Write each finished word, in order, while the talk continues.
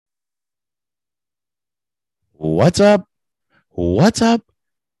What's up? What's up?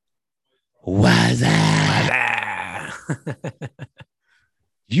 What's up?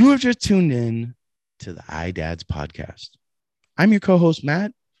 You have just tuned in to the iDads podcast. I'm your co-host,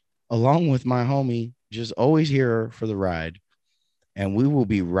 Matt, along with my homie, just always here for the ride. And we will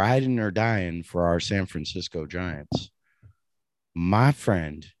be riding or dying for our San Francisco Giants. My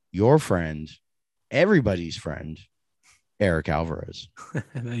friend, your friend, everybody's friend, Eric Alvarez.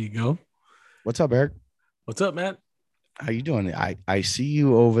 There you go. What's up, Eric? What's up, Matt? How you doing? I see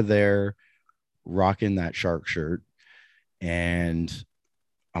you over there rocking that shark shirt, and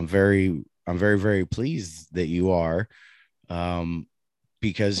I'm very, very pleased that you are,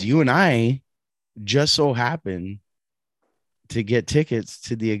 because you and I just so happen to get tickets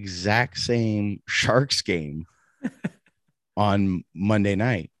to the exact same Sharks game on Monday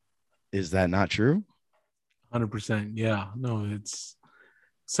night. Is that not true? 100%. Yeah. No, it's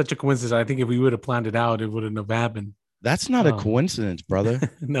such a coincidence. I think if we would have planned it out, it wouldn't have happened. That's not a coincidence, brother.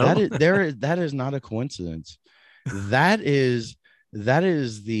 No, that is not a coincidence. That is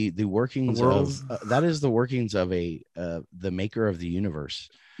the workings of that is the workings of the maker of the universe.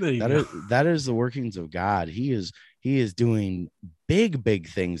 That is the workings of God. He is doing big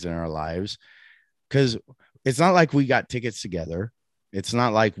things in our lives, because it's not like we got tickets together. It's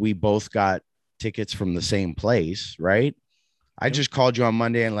not like we both got tickets from the same place, right? I just called you on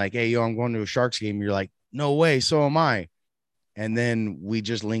Monday and like, hey, yo, I'm going to a Sharks game. You're like, no way, so am I. And then we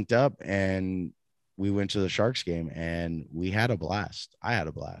just linked up and we went to the Sharks game and we had a blast. I had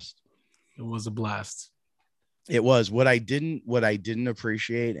a blast. It was a blast. It was. What I didn't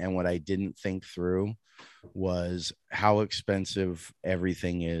appreciate and what I didn't think through was how expensive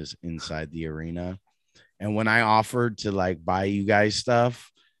everything is inside the arena. And when I offered to like buy you guys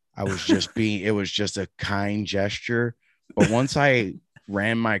stuff, I was just it was just a kind gesture. But once I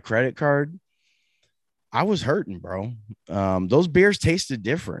ran my credit card, I was hurting, bro. Those beers tasted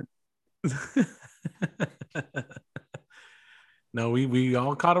different. No, we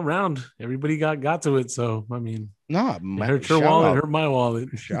all caught around. Everybody got to it. So I mean, no, it hurt your wallet, hurt my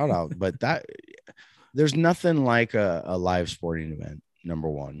wallet. Shout out. But there's nothing like a live sporting event, number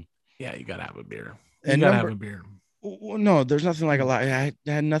one. Yeah, you gotta have a beer. Have a beer. No, there's nothing like it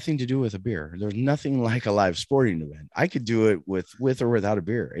had nothing to do with a beer. There's nothing like a live sporting event. I could do it with or without a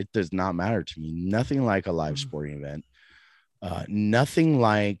beer. It does not matter to me. Nothing like a live sporting event. Nothing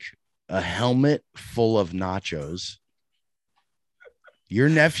like a helmet full of nachos. Your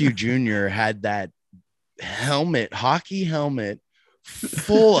nephew Junior had that hockey helmet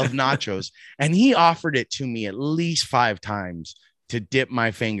full of nachos, and he offered it to me at least 5 times to dip my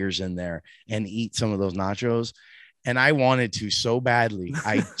fingers in there and eat some of those nachos. And I wanted to so badly.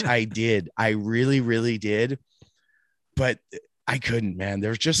 I did. I really did. But I couldn't, man.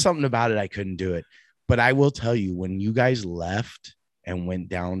 There's just something about it. I couldn't do it. But I will tell you, when you guys left and went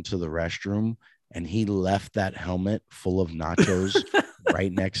down to the restroom and he left that helmet full of nachos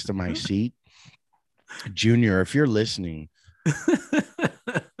right next to my seat, Junior, if you're listening,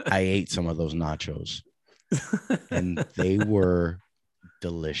 I ate some of those nachos and they were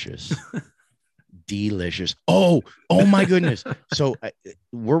delicious. Delicious. Oh my goodness. So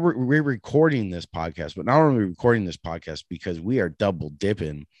we're recording this podcast, but not only recording this podcast because we are double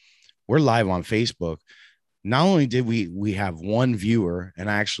dipping. We're live on Facebook. Not only did we have one viewer, and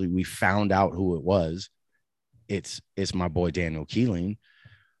actually we found out who it was. It's my boy Daniel Keeling.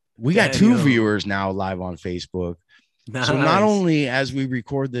 We got 2 viewers now live on Facebook. Nice. So not only as we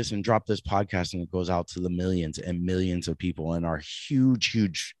record this and drop this podcast and it goes out to the millions and millions of people in our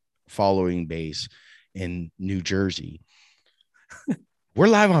huge following base in New Jersey, we're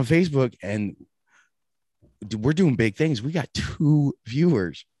live on Facebook and we're doing big things. We got 2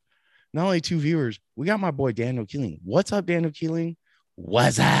 viewers. Not only 2 viewers, we got my boy Daniel Keeling. What's up, Daniel Keeling?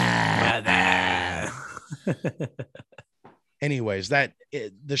 What's up? Anyways, the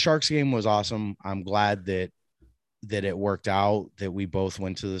Sharks game was awesome. I'm glad that it worked out, that we both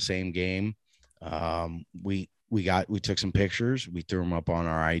went to the same game. We took some pictures. We threw them up on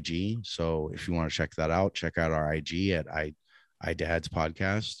our IG. So if you want to check that out, check out our IG at iDads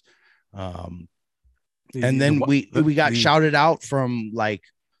podcast. And then we got shouted out from like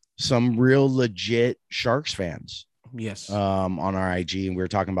some real legit Sharks fans. Yes. On our IG, and we were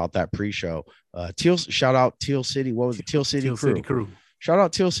talking about that pre-show. Shout out Teal City. What was it? Teal City Crew. Shout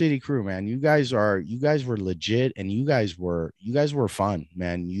out Teal City Crew, man. You guys were legit, and you guys were fun,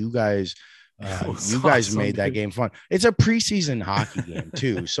 man. You guys made that game fun. It's a preseason hockey game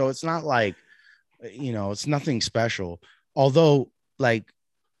too, so it's not like, it's nothing special. Although, like,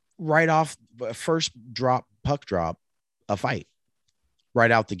 right off first puck drop, a fight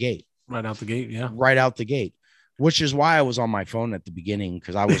right out the gate. Right out the gate, yeah. Right out the gate. which is why I was on my phone at the beginning,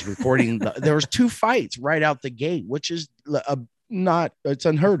 because I was recording. There was 2 fights right out the gate, which is not, it's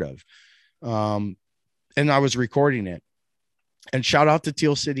unheard of. And I was recording it. And shout out to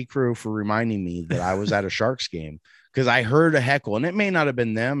Teal City Crew for reminding me that I was at a Sharks game, because I heard a heckle, and it may not have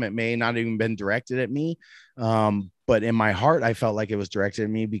been them. It may not even been directed at me. But in my heart, I felt like it was directed at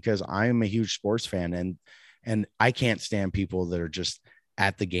me, because I am a huge sports fan, and I can't stand people that are just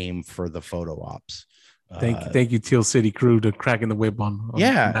at the game for the photo ops. Thank you, Teal City Crew, to cracking the whip on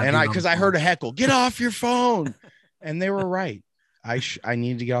yeah, and because I heard a heckle, get off your phone, and they were right. I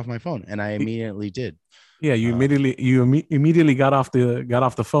needed to get off my phone, and I immediately did. Yeah, you immediately got off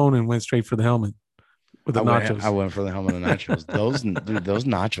the phone and went straight for the helmet with the nachos. I went for the helmet and nachos. Those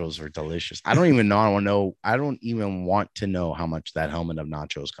nachos are delicious. I don't even know. I don't even want to know how much that helmet of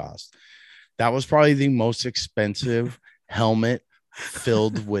nachos cost. That was probably the most expensive helmet,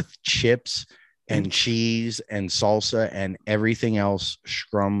 filled with chips and cheese and salsa and everything else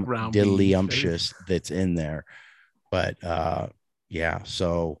scrum diddly that's in there. But yeah,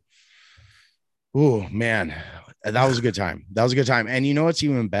 so oh man, that was a good time. And you know what's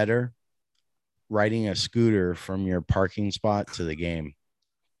even better? Riding a scooter from your parking spot to the game.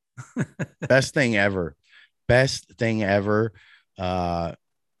 Best thing ever. I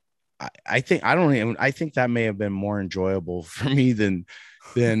think that may have been more enjoyable for me than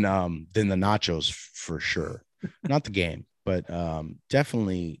the nachos, for sure. Not the game, but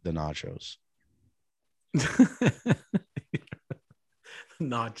definitely the nachos.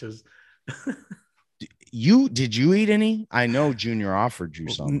 Nachos. Did you eat any? I know Junior offered you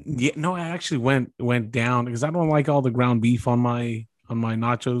some. Yeah, no, I actually went down, because I don't like all the ground beef on my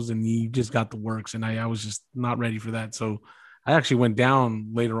nachos, and he just got the works, and I was just not ready for that. So I actually went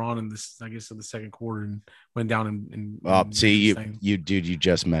down later on in this, I guess, in the second quarter, and went down and see, you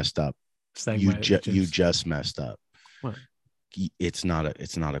just messed up. You just messed up. What? It's not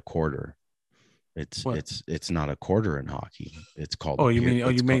a quarter. It's not a quarter in hockey. It's called. You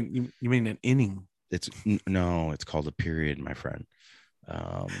mean an inning? It's called a period, my friend.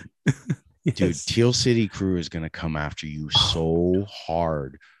 Yes. Dude, Teal City Crew is going to come after you so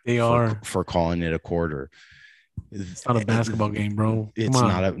hard. They are for calling it a quarter. It's not a basketball game, bro. It's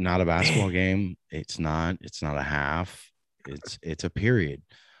not a basketball game. It's not a half. It's a period.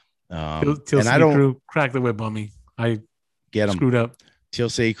 Teal City Crew, crack the whip on me. I get him. Screwed up. Teal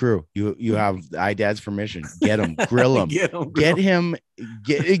City Crew, you have iDad's permission. Get him, grill him, get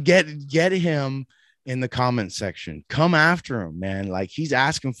him in the comment section. Come after him, man. Like, he's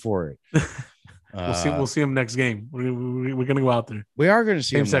asking for it. We'll see him next game. We're gonna go out there. We are gonna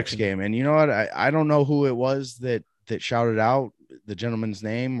see him next game. And you know what? I don't know who it was that shouted out the gentleman's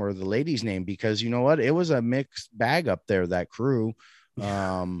name or the lady's name, because you know what? It was a mixed bag up there, that crew.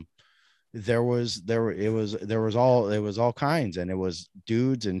 There was all kinds, and it was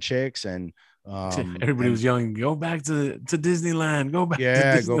dudes and chicks, and everybody was yelling, "Go back to Disneyland! Go back!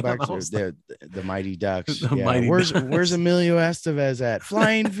 Go back to the Mighty Ducks. Where's Emilio Estevez at?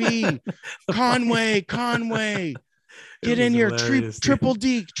 Flying V, Conway. Get in here, triple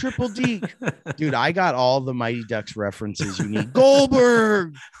deke. Dude, I got all the Mighty Ducks references you need.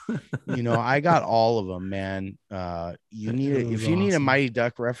 Goldberg, I got all of them, man. If you need a Mighty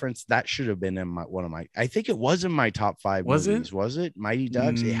Duck reference, that should have been in I think it was in my top 5 movies. Was it Mighty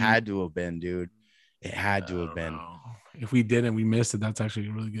Ducks? It had to have been, dude. It had to have been. If we did and we missed it, that's actually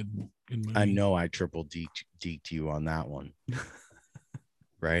a really good movie. I know I triple deked you on that one.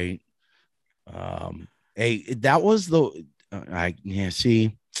 Right? Hey, that was I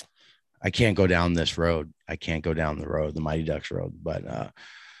can't go down this road. I can't go down the Mighty Ducks road. But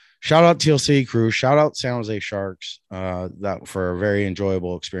shout out Teal City Crew. Shout out San Jose Sharks. That for a very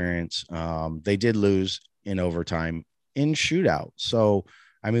enjoyable experience. They did lose in overtime in shootout. So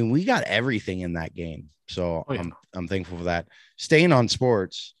I mean, we got everything in that game. So I'm thankful for that. Staying on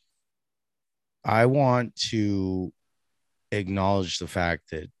sports, I want to acknowledge the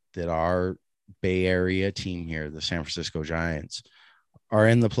fact that our Bay Area team here, the San Francisco Giants, are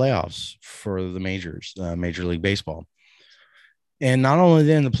in the playoffs for the majors, Major League Baseball. And not only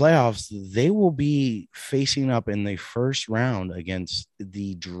they're in the playoffs, they will be facing up in the first round against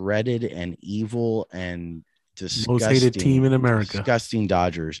the dreaded and evil and disgusting, most hated team in America, disgusting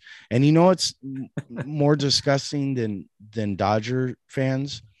Dodgers. And you know what's more disgusting than Dodger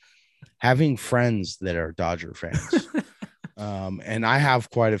fans? Having friends that are Dodger fans. And I have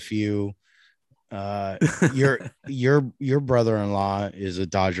quite a few. Your brother-in-law is a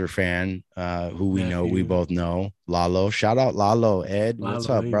Dodger fan, who we both know. Lalo, shout out Lalo. Ed, what's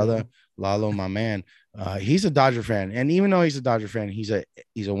up, brother? Lalo, my man. He's a Dodger fan, and even though he's a Dodger fan, he's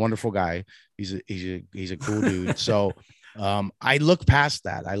a wonderful guy. He's a cool dude. So I look past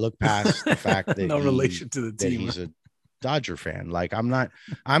that. I look past the fact that No relation to the team. he's a Dodger fan. Like I'm not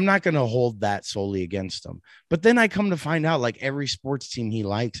going to hold that solely against him. But then I come to find out like every sports team he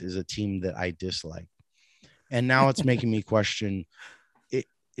likes is a team that I dislike. And now it's making me question,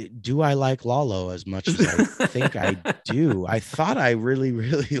 do I like Lalo as much as I think I do? I thought I really,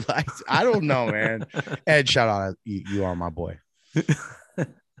 really liked. I don't know, man. Ed, shout out, you are my boy. Picking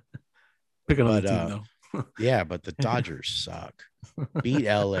on the team though. Yeah, but the Dodgers suck. Beat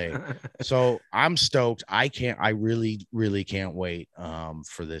LA. So I'm stoked. I really, really can't wait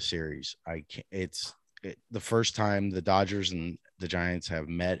for this series. I can't. It's the first time the Dodgers and the Giants have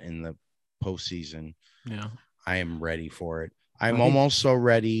met in the postseason. Yeah, I am ready for it. I'm almost so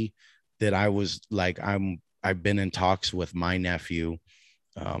ready that I was like, I've been in talks with my nephew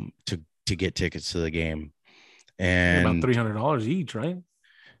to get tickets to the game. And about $300 each, right?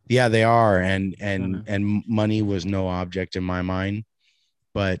 Yeah, they are. And money was no object in my mind.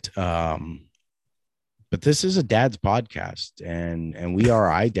 But this is a dad's podcast, and we are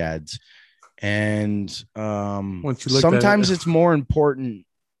iDads. And sometimes it's more important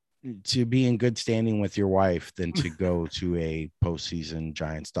to be in good standing with your wife than to go to a postseason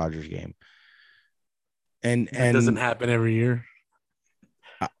Giants Dodgers game. And it doesn't happen every year.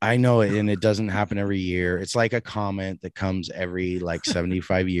 I know it, and it doesn't happen every year. It's like a comment that comes every like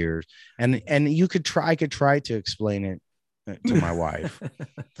 75 years. And I could try to explain it to my wife,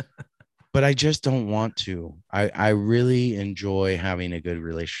 but I just don't want to. I really enjoy having a good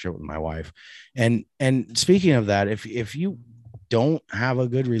relationship with my wife. And speaking of that, if you don't have a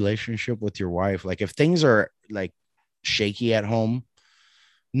good relationship with your wife, like if things are like shaky at home,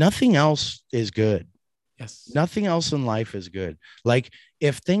 nothing else is good. Yes. Nothing else in life is good. Like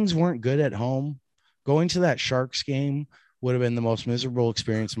if things weren't good at home, going to that Sharks game would have been the most miserable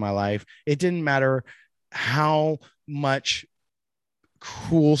experience of my life. It didn't matter how much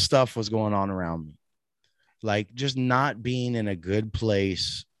cool stuff was going on around me. Like just not being in a good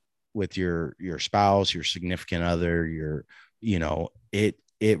place with your spouse, your significant other,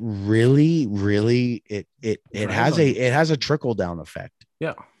 it really has a trickle down effect.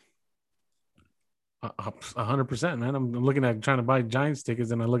 Yeah. 100%, man. I'm looking at trying to buy Giants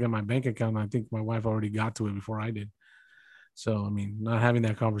tickets, and I look at my bank account, and I think my wife already got to it before I did. So, I mean, not having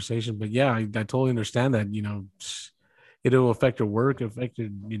that conversation, but yeah, I totally understand that, it'll affect your work, affect your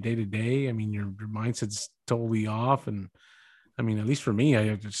day to day. I mean, your mindset's totally off. And I mean, at least for me,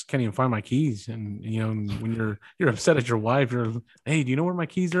 I just can't even find my keys. And, when you're upset at your wife, hey, do you know where my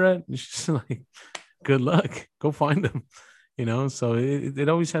keys are at? And she's like, good luck, go find them. So it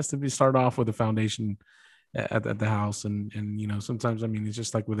always has to start off with a foundation at the house. And sometimes, I mean, it's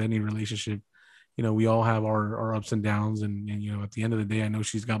just like with any relationship, we all have our ups and downs. And at the end of the day, I know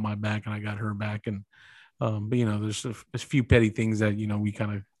she's got my back and I got her back. And, but, there's a few petty things that, we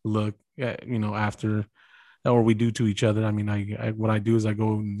kind of look at, after, or we do to each other. I mean, what I do is I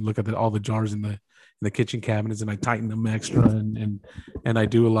go and look at all the jars in the kitchen cabinets, and I tighten them extra. And I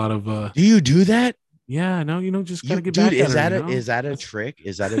do a lot of, do you do that? Yeah, no, just gotta get back. Is that a trick?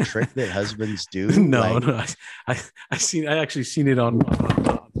 Is that a trick that husbands do? No, I actually seen it on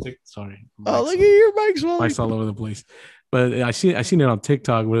sorry. Oh, look at your mic's mic's all over the place. But I seen it on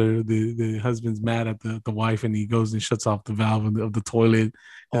TikTok where the husband's mad at the wife, and he goes and shuts off the valve of the toilet,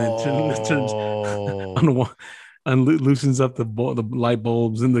 and then turns on and loosens up the light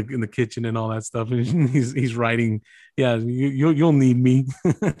bulbs in the kitchen and all that stuff. And he's writing, yeah, you'll need me.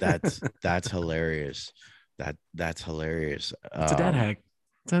 that's hilarious. That's hilarious. It's a dad hack.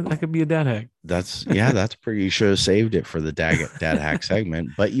 That could be a dad hack. That's pretty. You should have saved it for the dad hack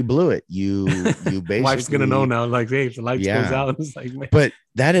segment, but you blew it. You basically, wife's gonna know now. Like, hey, if the lights goes out, it's like, man. But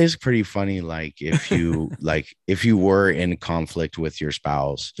that is pretty funny. Like if you were in conflict with your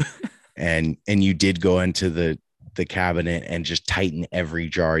spouse, and you did go into the cabinet and just tighten every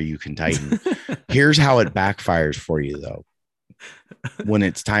jar you can tighten. Here's how it backfires for you though. When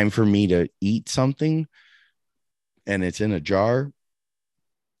it's time for me to eat something and it's in a jar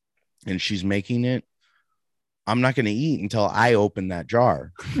and she's making it, I'm not going to eat until I open that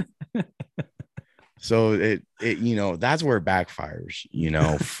jar. So it that's where it backfires,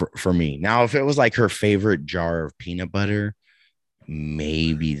 for me. Now, if it was like her favorite jar of peanut butter,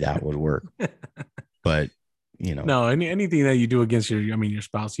 maybe that would work. But no, anything that you do against your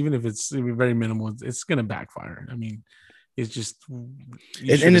spouse, even if it's very minimal, it's going to backfire. I mean, it's just,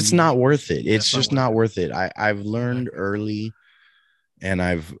 and it's not worth it. It's just not worth it. I've learned early, and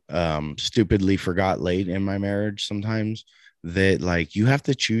I've stupidly forgot late in my marriage sometimes that like you have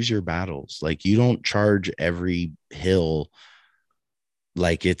to choose your battles. Like you don't charge every hill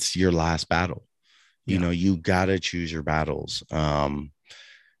like it's your last battle. Yeah. You got to choose your battles.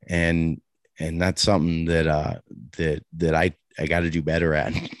 And that's something that I got to do better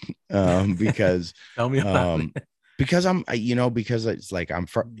at. Because Tell me about um it. because because it's like I'm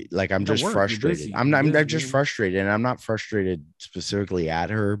You got just work. You're frustrated. busy. I'm You're not, I'm busy, just man. frustrated, and I'm not frustrated specifically at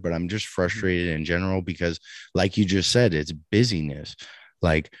her, but I'm just Mhm. frustrated in general because, like you just said, it's busyness.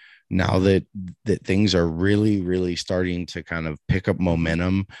 Like now that things are really, really starting to kind of pick up Mhm.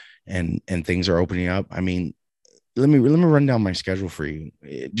 momentum, and things are opening up. I mean, let me run down my schedule for you.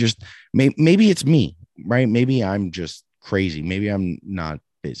 Maybe it's me, right? Maybe I'm just crazy. Maybe I'm not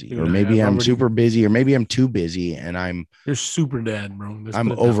busy, or Dude, maybe I've I'm already. super busy, or maybe I'm too busy and You're super dad, bro. Let's I'm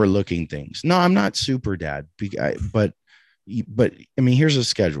put it that way. overlooking things. No, I'm not super dad, but I mean, here's a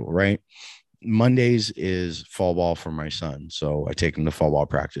schedule, right? Mondays is fall ball for my son, so I take him to fall ball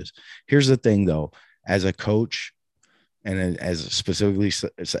practice. Here's the thing, though, as a coach, and as specifically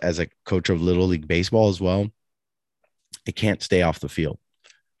as a coach of little league baseball as well, I can't stay off the field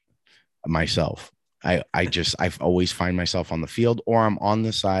myself. I've always find myself on the field, or I'm on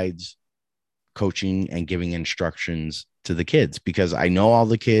the sides coaching and giving instructions to the kids, because I know all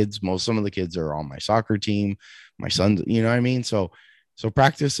the kids. Some of the kids are on my soccer team. My son's, you know what I mean? So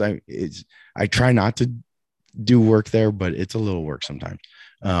practice, I try not to do work there, but it's a little work sometimes.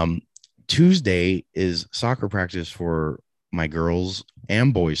 Um, Tuesday is soccer practice for my girls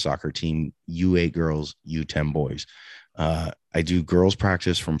and boys soccer team, U8 girls, U10 boys. I do girls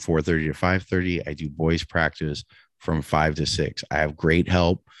practice from 4:30 to 5:30. I do boys practice from 5 to 6. I have great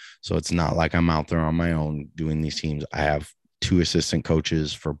help, so it's not like I'm out there on my own doing these teams. I have two assistant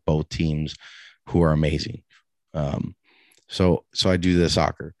coaches for both teams who are amazing. Um, so I do the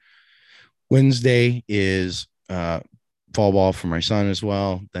soccer. Wednesday is fall ball for my son as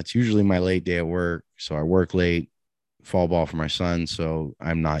well. That's usually my late day at work. So I work late, fall ball for my son. So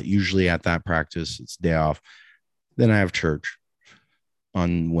I'm not usually at that practice. It's day off. Then I have church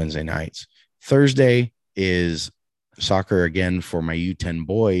on Wednesday nights. Thursday is soccer again for my U10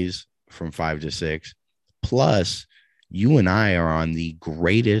 boys from 5 to 6. Plus, you and I are on the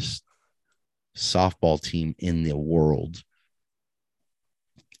greatest softball team in the world.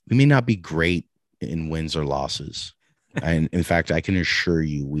 We may not be great in wins or losses. And in fact, I can assure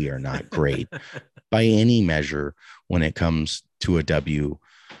you we are not great by any measure when it comes to a W.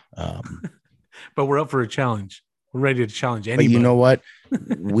 Um, But we're up for a challenge. We're ready to challenge but you know anybody.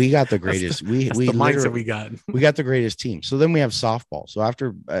 what? We got the That's the greatest. We that's we the mindset literally we got. we got the greatest team. So then we have softball. So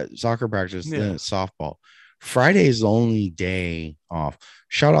after soccer practice, then Yeah. it's softball. Friday is the only day off.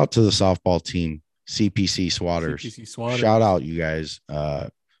 Shout out to the softball team, CPC Swatters. CPC Shout swatters. out, you guys.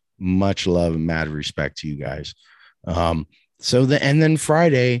 Much love and mad respect to you guys. Um, and then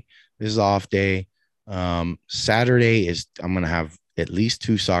Friday is off day. Saturday is I'm gonna have at least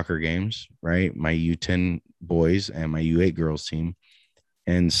two soccer games, right? My U10 boys and my U8 girls team.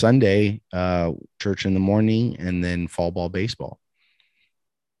 And Sunday, church in the morning, and then fall ball baseball.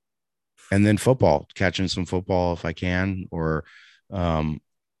 And then football, catching some football if I can, or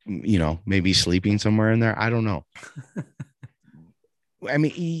maybe sleeping somewhere in there. I don't know. I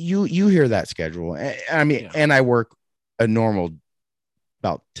mean, you hear that schedule. I mean, Yeah. and I work a normal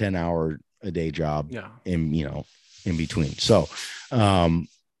about 10-hour a day job Yeah. in between. So, um,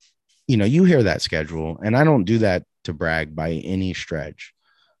 you hear that schedule, and I don't do that to brag by any stretch.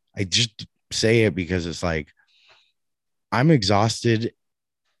 I just say it because it's like I'm exhausted,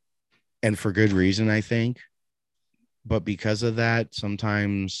 and for good reason, I think. But because of that,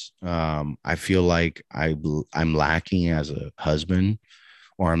 sometimes I feel like I'm lacking as a husband,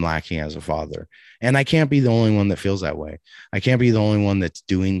 or I'm lacking as a father. And I can't be the only one that feels that way. I can't be the only one that's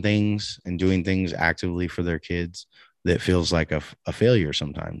doing things and doing things actively for their kids that feels like a failure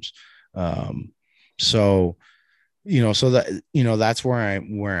sometimes. Um, so, so that, that's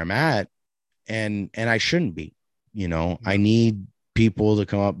where I'm at, and I shouldn't be, I Yeah. need people to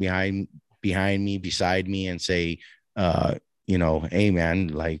come up behind me, beside me, and say, uh, hey man,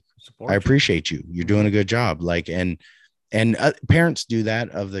 like, I Support you. appreciate you. You're doing Hmm. a good job. Like, and parents do that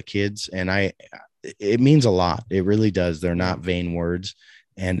of the kids, and it means a lot. It really does. They're Yeah. not vain words,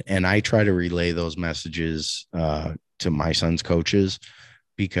 and I try to relay those messages to my son's coaches,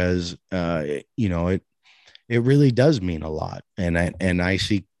 because it really does mean a lot, and I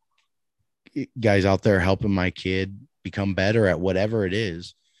see guys out there helping my kid become better at whatever it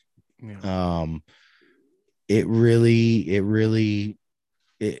is. Yeah. um it really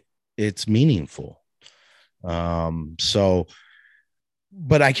it's meaningful. So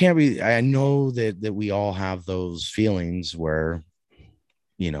but I can't be. I know that we all have those feelings where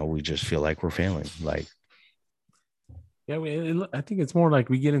we just feel like we're failing. Like, Yeah, I think it's more like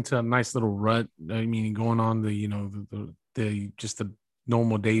we get into a nice little rut. I mean, going on the just the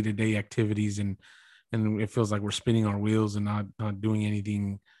normal day to day activities, and it feels like we're spinning our wheels and not doing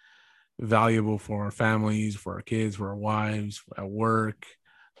anything valuable for our families, for our kids, for our wives, at work.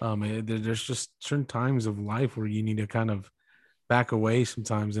 There's just certain times of life where you need to kind of back away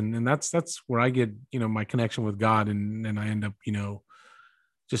sometimes, and that's where I get my connection with God, and I end up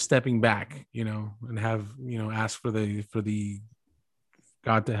just stepping back, and have ask for the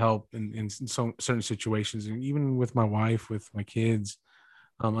God to help in some certain situations, and even with my wife, with my kids,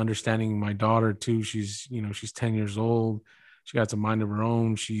 understanding my daughter too. She's 10 years old. She got a mind of her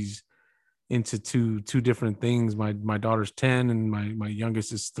own. She's into two different things. My daughter's 10 and my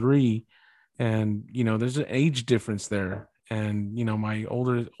youngest is 3. And there's an age difference there. And my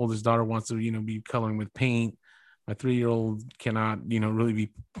oldest daughter wants to be coloring with paint. My 3-year-old cannot really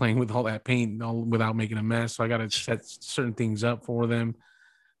be playing with all that paint without making a mess. So I got to set certain things up for them.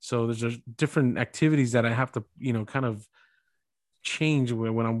 So there's just different activities that I have to kind of change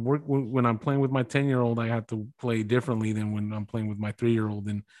when when I'm playing with my 10-year-old. I have to play differently than when I'm playing with my 3-year-old,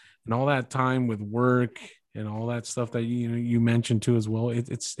 and all that time with work and all that stuff that you mentioned too as well.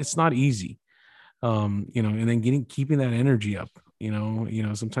 It's not easy, and then keeping that energy up.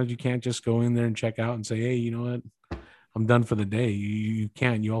 Sometimes you can't just go in there and check out and say, hey, you know what, I'm done for the day. You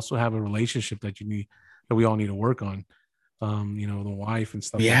can't. You also have a relationship that we all need to work on. The wife and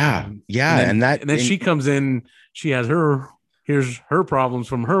stuff like that. yeah, And yeah, then and that and then and she comes in, she has here's her problems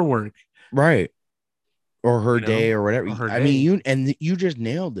from her work, right, or her day or whatever. or her I mean, day. you just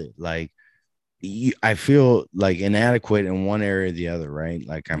nailed it. Like, I feel like inadequate in one area or the other, right?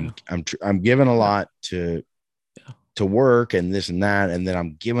 Like Yeah. I'm giving a Yeah. lot to Yeah. work and this and that, and then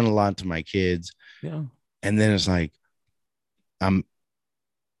I'm giving a lot to my kids, Yeah. and then it's like, I'm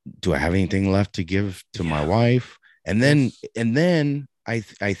do I have anything left to give to my Yeah. wife? And then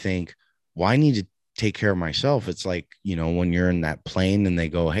Yes. I think, well, I need to take care of myself. It's like, when you're in that plane and they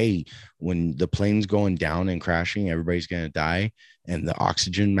go, hey, when the plane's going down and crashing, everybody's going to die, and the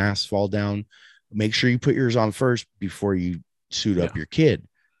oxygen masks fall down. Make sure you put yours on first before you suit Yeah. up your kid,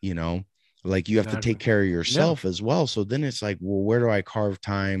 you know, like you have to take Exactly. care of Yeah. yourself as well. So then it's like, well, where do I carve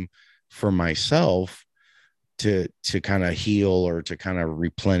time for myself to kind of heal or to kind of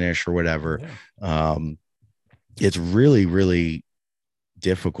replenish or whatever? Yeah. um it's really, really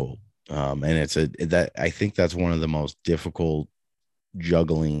difficult. And it's a that I think that's one of the most difficult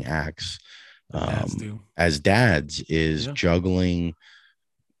juggling acts, The dads do. as dads, is Yeah. juggling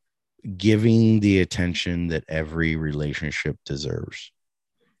giving the attention that every relationship deserves.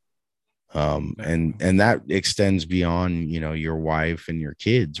 and Exactly. and that extends beyond your wife and your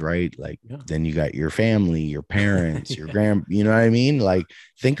kids, right? Like, Yeah. then you got your family, your parents, your Yeah. you know what I mean? Like,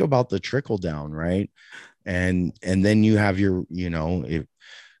 think about the trickle down, right? And then you have your, if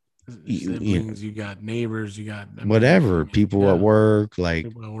you Siblings, you got neighbors, you got, I mean, whatever, people at yeah, work, like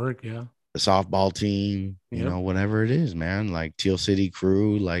people at work. Yeah. the softball team, Yep. whatever it is, man, like Teal City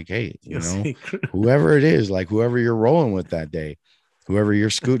crew, like, hey, You'll see. whoever it is, like whoever you're rolling with that day, whoever you're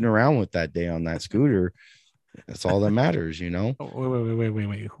scooting around with that day on that scooter, that's all that matters. Oh,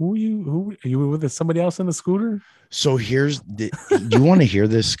 wait. Who are you with somebody else in the scooter? So you want to hear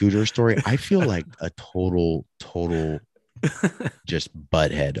this scooter story? I feel like a total just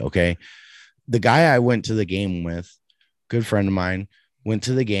butthead. Okay. The guy I went to the game with, good friend of mine, went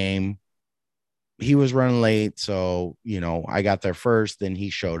to the game. He was running late. So, I got there first, then he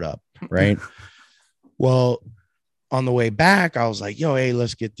showed up. Right. Well, on the way back, I was like, yo, hey,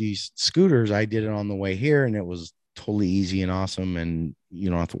 let's get these scooters. I did it on the way here, and it was totally easy and awesome. And you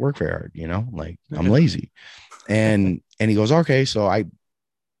don't have to work very hard, like, I'm Yeah. lazy. And he goes, okay. So I,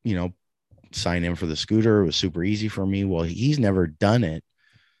 you know, signed in for the scooter. It was super easy for me. Well, he's never done it.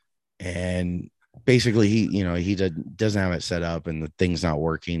 And basically he doesn't have it set up, and the thing's not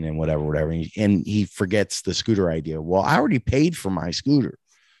working and whatever. And he forgets the scooter idea. Well, I already paid for my scooter.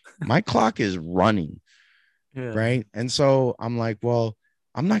 My clock is running. Yeah. Right. And so I'm like, well,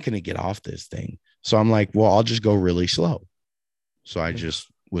 I'm not going to get off this thing. So I'm like, well, I'll just go really slow. So I Yeah. just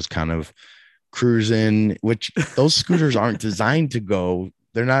was kind of cruising, which those scooters aren't designed to go.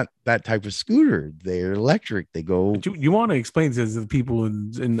 They're not that type of scooter. They're electric. They go But you want to explain to the people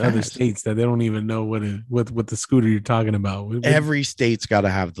in other fast. states that they don't even know what the scooter you're talking about. Every state's got to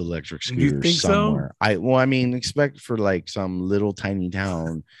have the electric Do you scooters think so? somewhere. I mean, expect for like some little tiny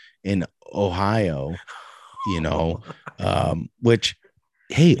town in Ohio, you know, which,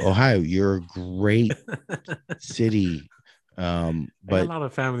 hey, Ohio, you're a great city. I got a But lot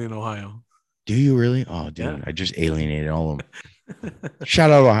of family in Ohio. do you really? Oh, Yeah. dude, I just alienated all of them.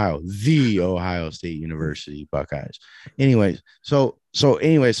 Shout out Ohio, the Ohio State University Buckeyes. Anyways, so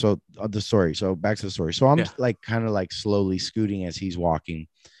the story. So back to the story. So I'm Yeah. like kind of like slowly scooting as he's walking,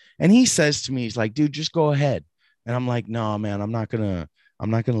 and he says to me, he's like, "Dude, just go ahead." And I'm like, "No, man, I'm not gonna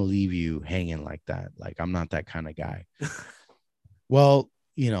leave you hanging like that. Like I'm not that kind of guy." Well,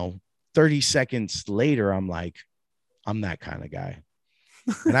 30 seconds later, I'm like, I'm that kind of guy.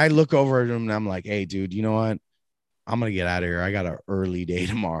 And I look over at him and I'm like, "Hey, dude, you know what? I'm gonna get out of here. I got an early day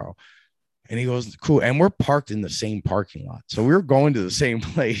tomorrow." And he goes, "Cool." And we're parked in the same parking lot. So we were going to the same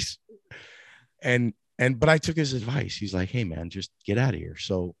place. But I took his advice. He's like, "Hey man, just get out of here."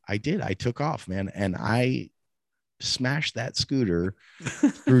 So I did. I took off, man. And I smashed that scooter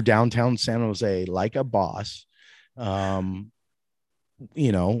through downtown San Jose like a boss. Um,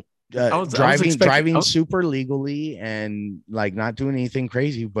 you know, I was expecting. driving super legally and like not doing anything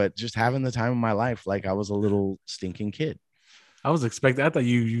crazy, but just having the time of my life. Like I was a little stinking kid. I was expecting. I thought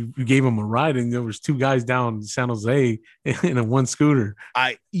you gave him a ride, and there was two guys down San Jose in a one scooter.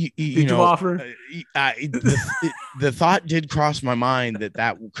 Did you offer? The thought did cross my mind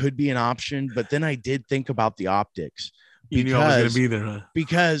that could be an option, but then I did think about the optics You knew I was going to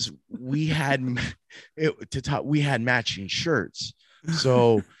because be there, huh? we had we had matching shirts.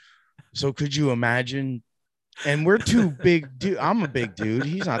 So could you imagine? And we're two big dude. I'm a big dude.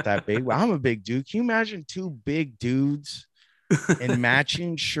 He's not that big, but I'm a big dude. Can you imagine two big dudes in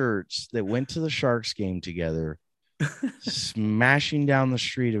matching shirts that went to the Sharks game together, smashing down the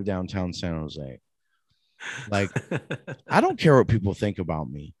street of downtown San Jose? Like, I don't care what people think about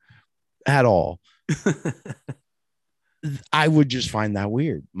me at all. I would just find that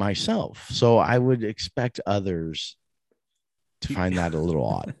weird myself. So I would expect others to find that a little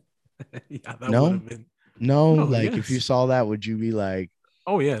odd. Yeah, that would No, have been. no. No, Like, if you yes. saw that, would you be like,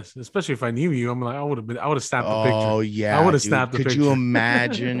 Oh yes, especially if I knew you. I'm like, I would have snapped the picture. "Oh I yeah, would have dude"? snapped the Could you picture.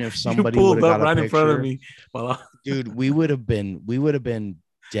 imagine if You somebody would pulled have up got a right in front of picture? me. Well, Dude, we would have been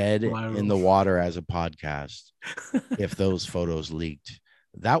dead in viral. the water as a podcast if those photos leaked.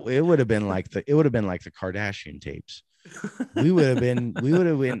 That it would have been like the Kardashian tapes. We would have been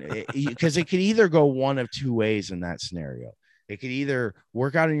because it could either go one of two ways in that scenario. It could either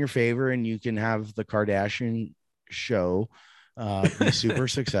work out in your favor and you can have the Kardashian show be super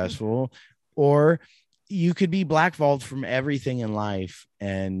successful, or you could be blackballed from everything in life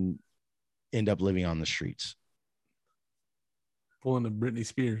and end up living on the streets, Pulling the Britney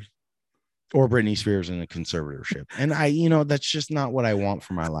Spears. or Britney Spears in a conservatorship. And that's just not what I want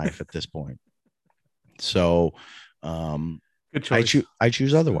for my life at this point. So um, Good I choice. choose I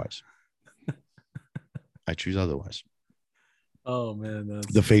choose otherwise. I choose otherwise. Oh man, The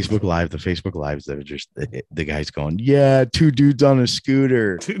that's Facebook funny. Live, the Facebook Lives that are just the guys going, "Yeah, two dudes on a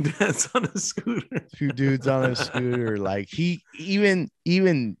scooter, Two dads on a scooter. two dudes on a scooter." Like he even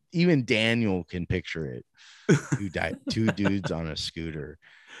Daniel can picture it. Two dudes on a scooter.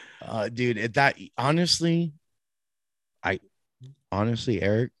 Dude, at that I honestly,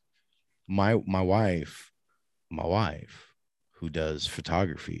 Eric, my wife, who does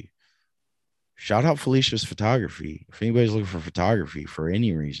photography. Shout out Felicia's photography. If anybody's looking for photography for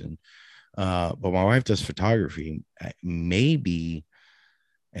any reason, but my wife does photography. Maybe,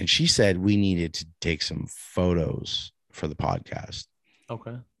 and she said we needed to take some photos for the podcast.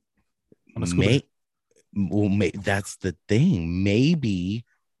 Okay, on a scooter. May that's the thing. Maybe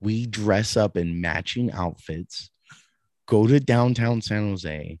we dress up in matching outfits, go to downtown San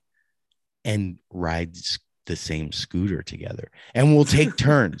Jose, and ride the same scooter together. And we'll take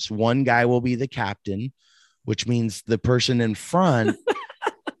turns. One guy will be the captain, which means the person in front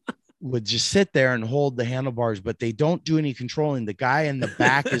would just sit there and hold the handlebars, but they don't do any controlling. The guy in the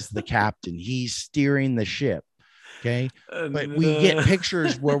back is the captain. He's steering the ship. Okay. But we get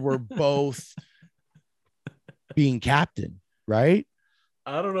pictures where we're both being captain, right?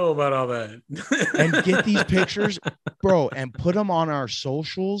 I don't know about all that. And get these pictures, bro, and put them on our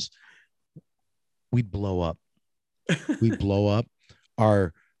socials. We'd blow up. We'd blow up.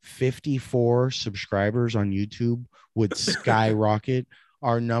 Our 54 subscribers on YouTube would skyrocket.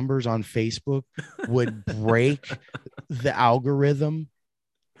 Our numbers on Facebook would break the algorithm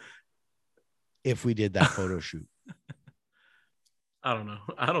if we did that photo shoot. I don't know.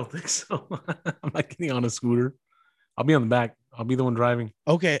 I don't think so. I'm not getting on a scooter. I'll be on the back. I'll be the one driving.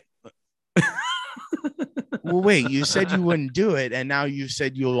 Okay. Well, wait, you said you wouldn't do it, and now you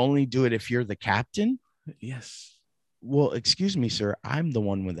said you'll only do it if you're the captain? Yes. Well, excuse me, sir. I'm the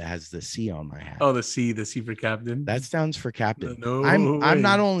one that has the C on my hat. Oh, the C for captain. That stands for captain. No I'm way.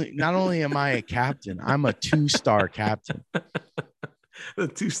 not only am I a captain, I'm a 2-star captain. The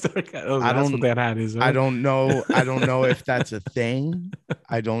 2-star. Oh, I that's what don't that hat is. Huh? I don't know if that's a thing.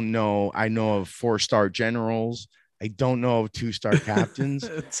 I don't know. I know of 4-star generals. I don't know of 2-star captains,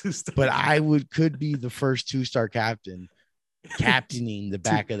 2-star. but could be the first 2-star captain captaining the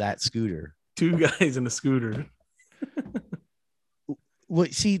back of that scooter. 2 guys in a scooter. Well,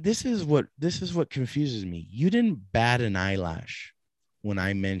 see, this is what confuses me. You didn't bat an eyelash when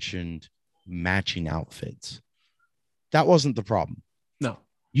I mentioned matching outfits. That wasn't the problem. No.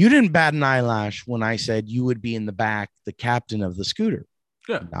 You didn't bat an eyelash when I said you would be in the back, the captain of the scooter.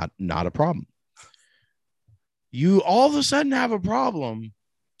 Yeah. Not a problem. You all of a sudden have a problem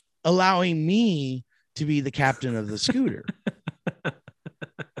allowing me to be the captain of the scooter.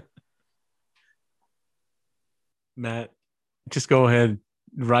 Matt, just go ahead,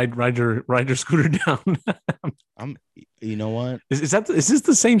 ride your scooter down. You know what? Is this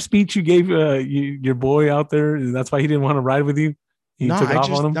the same speech you gave your boy out there, and that's why he didn't want to ride with you? You took off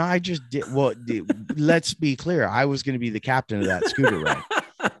on him. No, I just did. Well, let's be clear. I was going to be the captain of that scooter ride.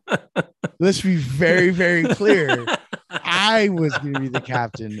 Let's be very, very clear. I was going to be the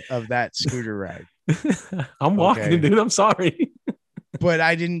captain of that scooter ride. I'm walking, dude. I'm sorry. But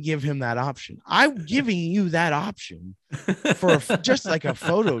I didn't give him that option. I'm giving you that option for just like a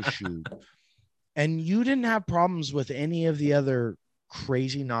photo shoot. And you didn't have problems with any of the other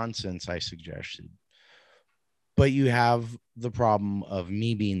crazy nonsense I suggested. But you have the problem of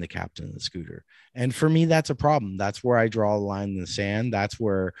me being the captain of the scooter. And for me, that's a problem. That's where I draw a line in the sand. That's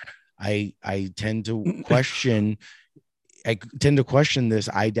where I tend to question. I tend to question this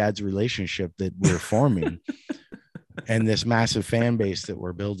iDads relationship that we're forming and this massive fan base that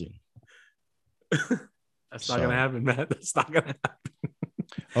we're building. That's not going to happen, Matt. That's not going to happen.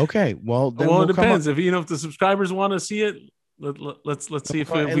 Okay. Well, then it depends. If the subscribers want to see it, let's see if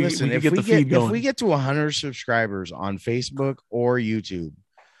we can get the feed going. If we get to 100 subscribers on Facebook or YouTube,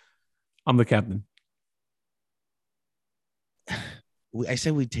 I'm the captain. I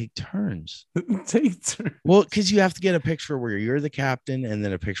said we take turns. Take turns. Well, because you have to get a picture where you're the captain and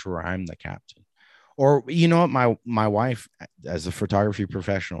then a picture where I'm the captain. Or you know what, my wife, as a photography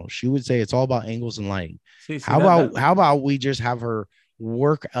professional, she would say it's all about angles and lighting. How about we just have her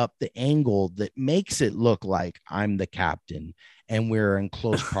work up the angle that makes it look like I'm the captain and we're in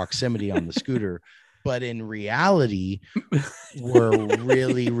close proximity on the scooter, but in reality, we're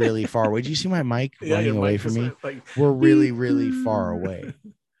really, really far away. Did you see my mic running away from me? We're really, really far away.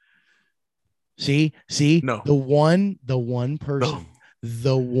 See, no. the one person. No.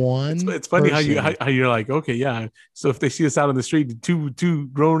 The one. It's funny how you're like, okay, yeah. So if they see us out on the street, two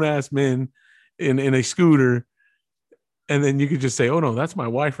grown ass men in a scooter, and then you could just say, "Oh no, that's my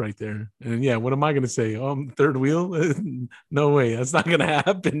wife right there." And yeah, what am I going to say? Oh, I'm the third wheel? No way, that's not going to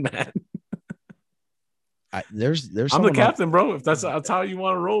happen, man. There's. I'm the captain, bro. If that's how you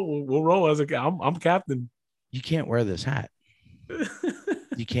want to roll, we'll roll as I'm captain. You can't wear this hat.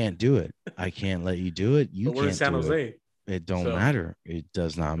 You can't do it. I can't let you do it. You can't. We're in San Jose. It don't matter. It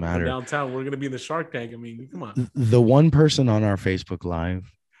does not matter. Downtown, we're going to be in the Shark Tank. I mean, come on. The one person on our Facebook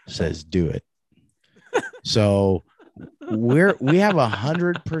Live says do it. So we have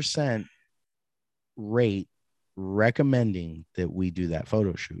 100% rate recommending that we do that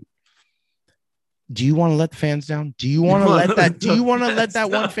photo shoot. Do you want to let the fans down? Do you want to let that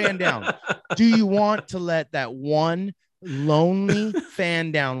one fan down? Do you want to let that one lonely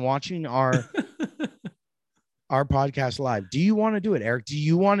fan down watching our podcast live? Do you want to do it, Eric? Do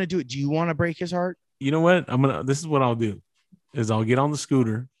you want to do it? Do you want to break his heart? You know what? This is what I'll do is I'll get on the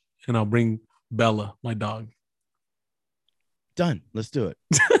scooter and I'll bring Bella, my dog. Done. Let's do it.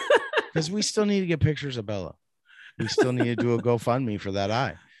 Because we still need to get pictures of Bella. We still need to do a GoFundMe for that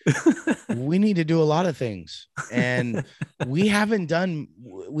eye. We need to do a lot of things. And we haven't done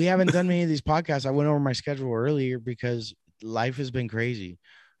many of these podcasts. I went over my schedule earlier because life has been crazy.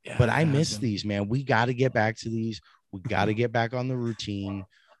 Yeah, but I miss these, man. We got to get back to these. We got to get back on the routine.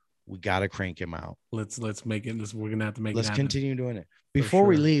 We got to crank him out. Let's make it. We're gonna have to make. Let's continue doing it. Before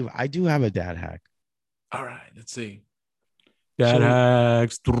we leave, I do have a dad hack. All right, let's see. Dad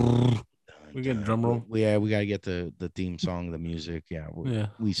hacks. We get a drum roll. Yeah, we got to get the theme song, the music. Yeah,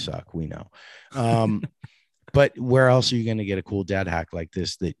 we suck. We know. But where else are you going to get a cool dad hack like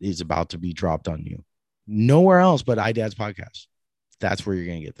this that is about to be dropped on you? Nowhere else but iDads podcast. That's where you're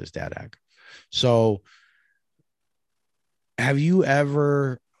going to get this dad hack. So have you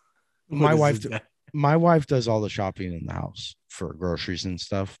ever, my wife does all the shopping in the house for groceries and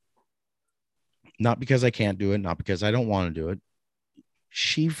stuff. Not because I can't do it, not because I don't want to do it.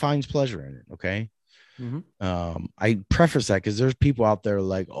 She finds pleasure in it. Okay. Mm-hmm. I preface that because there's people out there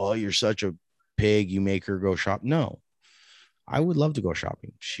like, oh, you're such a pig. You make her go shop. No, I would love to go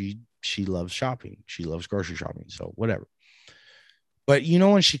shopping. She loves shopping. She loves grocery shopping. So whatever. But you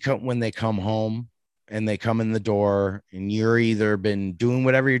know when they come home and they come in the door and you're either been doing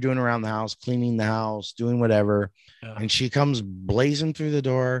whatever you're doing around the house, cleaning the house, doing whatever, Yeah. and she comes blazing through the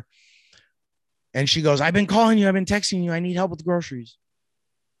door and she goes, I've been calling you, I've been texting you, I need help with the groceries.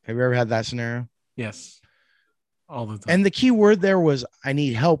 Have you ever had that scenario? Yes. All the And time. the key word there was I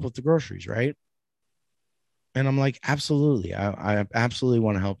need help with the groceries, right? And I'm like, absolutely. I absolutely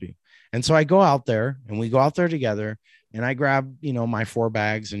want to help you. And so I go out there and we go out there together and I grab, my 4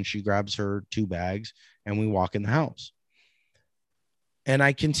 bags and she grabs her 2 bags and we walk in the house. And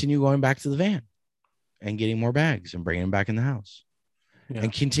I continue going back to the van and getting more bags and bringing them back in the house Yeah.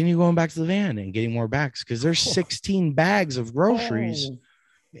 and continue going back to the van and getting more bags because there's 16 bags of groceries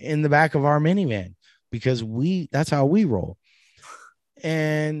in the back of our minivan because that's how we roll.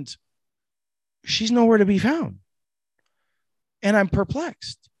 And she's nowhere to be found. And I'm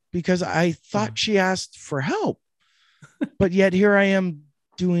perplexed because I thought she asked for help, but yet here I am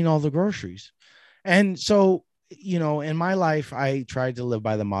doing all the groceries. And so, in my life, I tried to live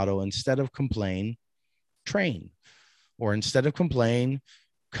by the motto instead of complain, train, or instead of complain,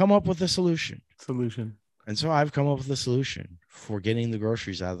 come up with a solution. And so I've come up with a solution for getting the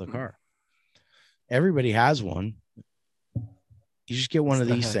groceries out of the car. Everybody has one. You just get one of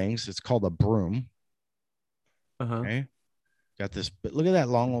these things. It's called a broom. Okay. Got this, but look at that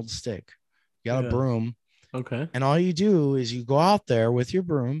long old stick. You got a broom. Okay. And all you do is you go out there with your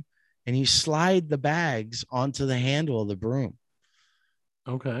broom and you slide the bags onto the handle of the broom.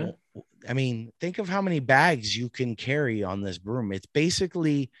 Okay. I mean, think of how many bags you can carry on this broom.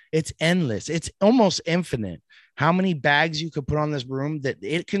 It's endless. It's almost infinite. How many bags you could put on this broom that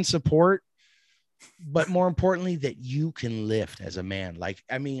it can support, but more importantly, that you can lift as a man. Like,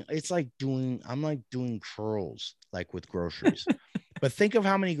 I mean, I'm like doing curls, like with groceries, but think of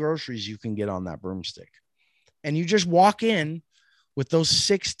how many groceries you can get on that broomstick. And you just walk in with those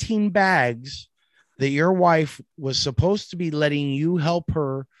 16 bags that your wife was supposed to be letting you help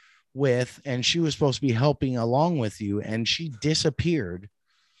her with, and she was supposed to be helping along with you, and she disappeared.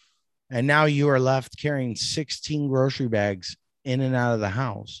 And now you are left carrying 16 grocery bags in and out of the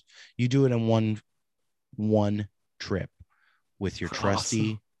house. You do it in one trip with your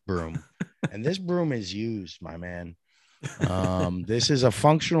trusty broom. And this broom is used, my man. This is a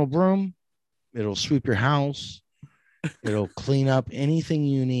functional broom. It'll sweep your house. It'll clean up anything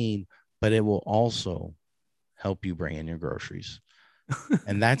you need, but it will also help you bring in your groceries.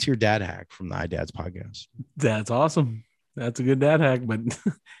 And that's your dad hack from the iDads podcast. That's awesome. That's a good dad hack, but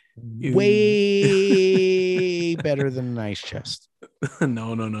way better than an ice chest.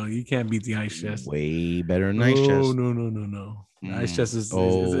 No. You can't beat the ice chest. Way better than an ice chest. No. The ice chest is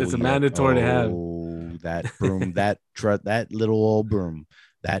it's a yeah. mandatory to have. Oh, that broom, that little old broom,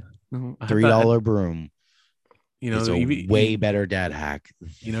 that $3 broom. It's a way better dad hack.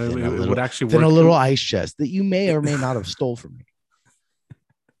 It would actually than work. A little ice chest that you may or may not have stole from me.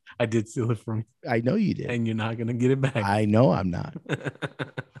 I did steal it from you. I know you did. And you're not going to get it back. I know I'm not.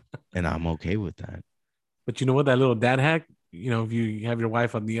 And I'm okay with that. But you know what? That little dad hack, if you have your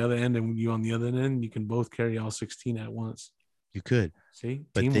wife on the other end and you on the other end, you can both carry all 16 at once. You could. See?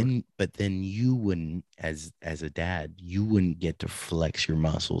 But then you wouldn't, as a dad, you wouldn't get to flex your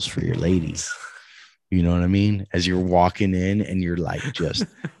muscles for your ladies. You know what I mean? As you're walking in and you're like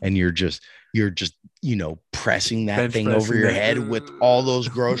you're just pressing that thing over your head with all those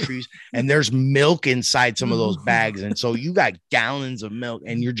groceries, and there's milk inside some of those bags. And so you got gallons of milk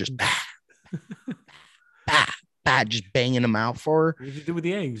and you're just just banging them out for her. What did you do with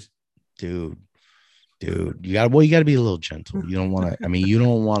the eggs? Dude, you got to be a little gentle. You don't want to, you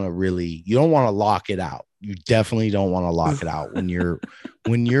don't want to lock it out. You definitely don't want to lock it out when you're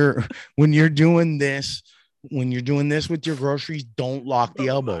doing this. When you're doing this with your groceries, don't lock the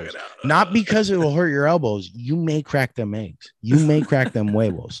elbows. Not because it will hurt your elbows. You may crack them eggs. You may crack them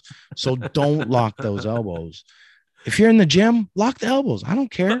huevos. So don't lock those elbows. If you're in the gym, lock the elbows. I don't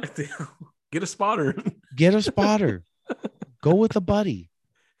care. Get a spotter. Go with a buddy.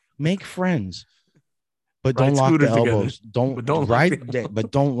 Make friends. But don't lock the elbows. But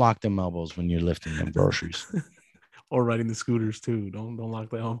don't lock them elbows when you're lifting them groceries. Or riding the scooters too. Don't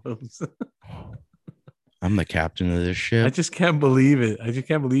lock the elbows. I'm the captain of this ship. I just can't believe it. I just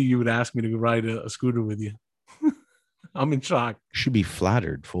can't believe you would ask me to ride a scooter with you. I'm in shock. You should be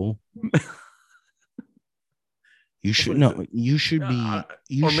flattered, fool. You That's should what is no. it? You should Uh,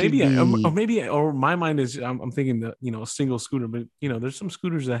 be. You or should maybe, be. or my mind is, I'm thinking that, a single scooter, but there's some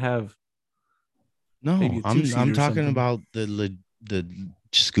scooters that have maybe No, a two I'm seater or talking something. about the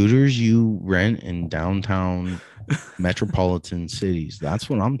scooters you rent in downtown metropolitan cities. That's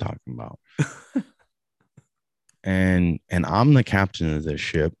what I'm talking about. And I'm the captain of this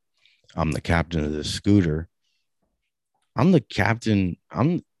ship. I'm the captain of this scooter. I'm the captain.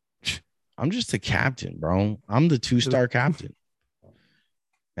 I'm just a captain, bro. I'm the two-star captain.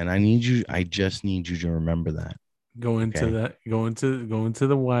 And I just need you to remember that. Go into Okay. that, go into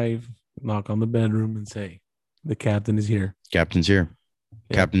the wife, knock on the bedroom and say, the captain is here. Captain's here.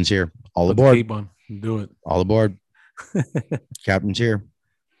 Yeah. Captain's here. All Put the aboard. cape on. Do it. All aboard. Captain's here.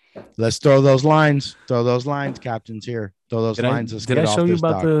 Let's throw those lines. Throw those lines. Captain's here. Throw those lines. Let's Did I get show off you this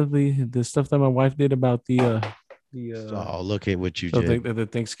about dock. the stuff that my wife did about the Oh, look at what you so did. the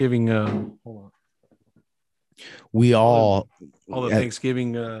Thanksgiving hold on. We all all all the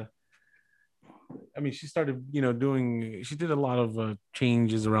Thanksgiving I mean, she started, she did a lot of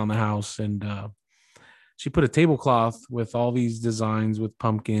changes around the house, and she put a tablecloth with all these designs with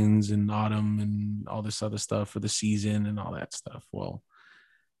pumpkins and autumn and all this other stuff for the season and all that stuff. Well,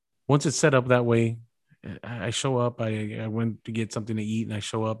 once it's set up that way, I show up. I went to get something to eat, and I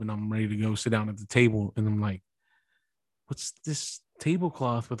show up, and I'm ready to go sit down at the table, and I'm like, "What's this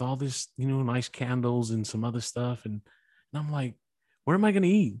tablecloth with all this, nice candles and some other stuff?" And I'm like, "Where am I going to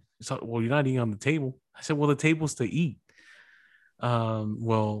eat?" So, well, you're not eating on the table. I said, "Well, the table's to eat."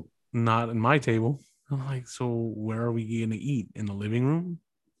 Well, not in my table. I'm like, "So where are we going to eat? In the living room?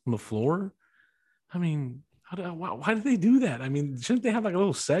 On the floor?" I mean, why do they do that? I mean, shouldn't they have like a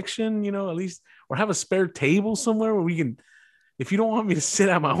little section, at least, or have a spare table somewhere where we can, if you don't want me to sit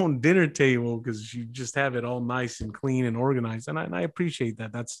at my own dinner table because you just have it all nice and clean and organized. And I appreciate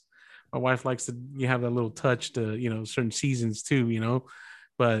that. That's, my wife likes to, you have that little touch to, certain seasons too,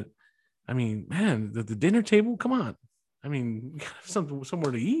 but I mean, man, the dinner table, come on. I mean, something,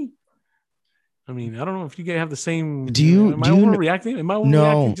 somewhere to eat. I mean, I don't know if you guys have the same. do you Am I do you overreacting? Am I overreacting?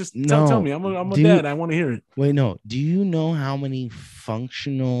 no Just tell no me. I'm a do you dad. I want to hear it. wait no do you know how many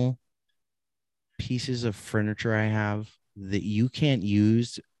functional pieces of furniture I have that you can't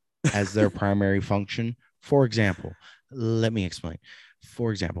use as their primary function? For example, let me explain.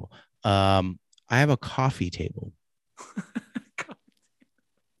 For example, I have a coffee table.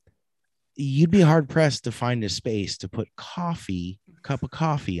 You'd be hard pressed to find a space to put cup of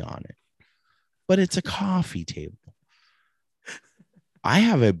coffee on it, but it's a coffee table. I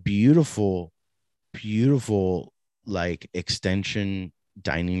have a beautiful like extension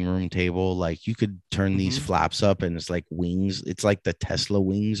dining room table. Like you could turn these Mm-hmm. flaps up and it's like wings. It's like the Tesla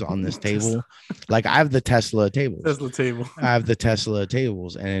wings on this table. Like I have the Tesla tables. Tesla table. I have the Tesla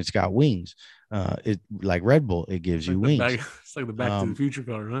tables and it's got wings. It like Red Bull, it gives you wings. It's like the Back to the Future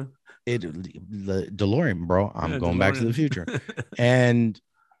car, huh? The DeLorean, bro. I'm Yeah, going back to the DeLorean. future. And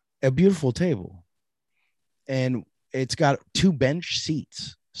a beautiful table. And it's got two bench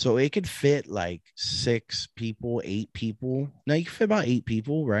seats. So it could fit like 6 people, 8 people. No, you can fit about 8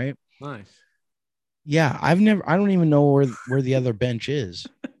 people, right? Nice. Yeah, I don't even know where the other bench is.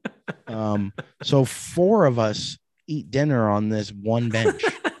 So 4 of us eat dinner on this one bench.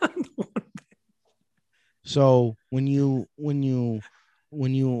 So when you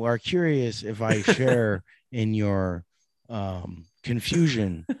are curious if I share in your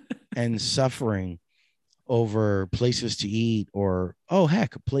confusion and suffering over places to eat, or oh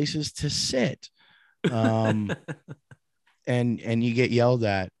heck, places to sit, and you get yelled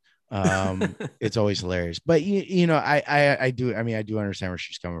at, it's always hilarious. But I do, I mean, I do understand where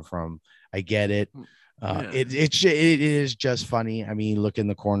she's coming from. I get it. Yeah. It is just funny. I mean, look in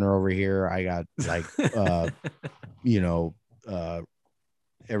the corner over here, I got like you know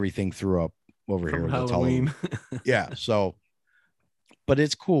everything threw up over From here, that's Halloween. Halloween. Yeah, so but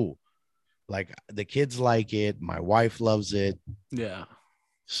it's cool. Like the kids like it, my wife loves it, Yeah.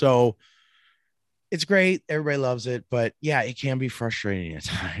 so it's great. Everybody loves it, but yeah, it can be frustrating at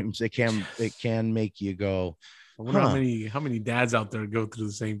times. It can make you go, I wonder huh? how many dads out there go through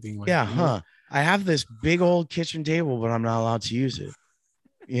the same thing. Like, Yeah, huh? I have this big old kitchen table, but I'm not allowed to use it.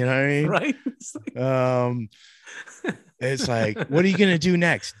 You know what I mean? right? It's like, what are you gonna do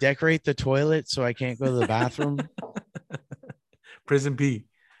next? Decorate the toilet so I can't go to the bathroom? Prison P.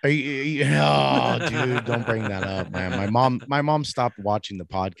 Oh, dude, don't bring that up, man. My mom stopped watching the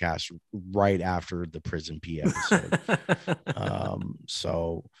podcast right after the Prison P episode.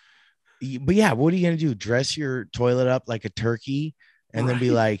 So, but yeah, what are you gonna do? Dress your toilet up like a turkey and then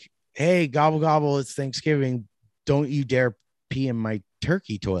be like, "Hey, gobble gobble, it's Thanksgiving. Don't you dare pee in my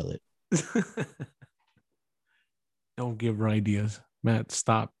turkey toilet." Don't give her ideas, Matt.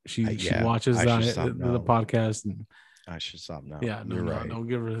 Stop. She Yeah, watches I should stop the now. podcast, and I should stop now. yeah, no, You're no, right. don't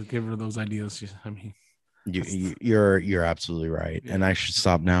give her those ideas. I mean, You're absolutely right, and yeah, I should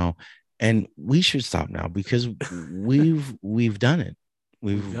stop now, and we should stop now because we've done it.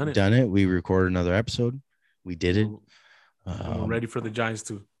 we've done We've it. done it. We recorded another episode. We did And it. we're ready for the Giants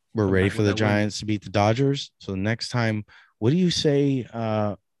to We're come ready back for with the that win. Giants to beat the Dodgers. So next time, what do you say?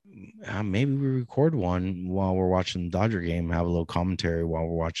 Maybe we record one while we're watching the Dodger game. Have a little commentary while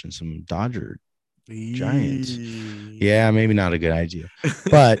we're watching some Dodger Giants. Yeah, maybe not a good idea,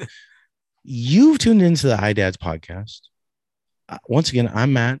 but you've tuned into the iDads podcast. Once again,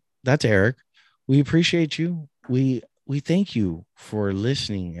 I'm Matt. That's Eric. We appreciate you. We thank you for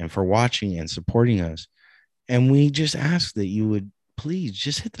listening and for watching and supporting us. And we just ask that you would please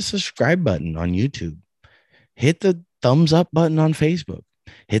just hit the subscribe button on YouTube, hit the thumbs up button on Facebook,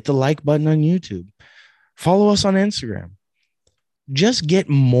 hit the like button on YouTube, follow us on Instagram. Just get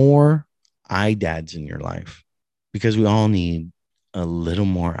more iDads in your life because we all need a little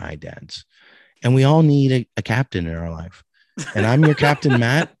more iDads and we all need a captain in our life. And I'm your captain,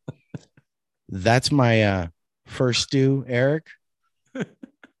 Matt. That's my first stew, Eric.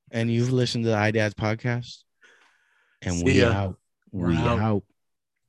 And you've listened to the iDads podcast. And See we ya. out. We're We out. out.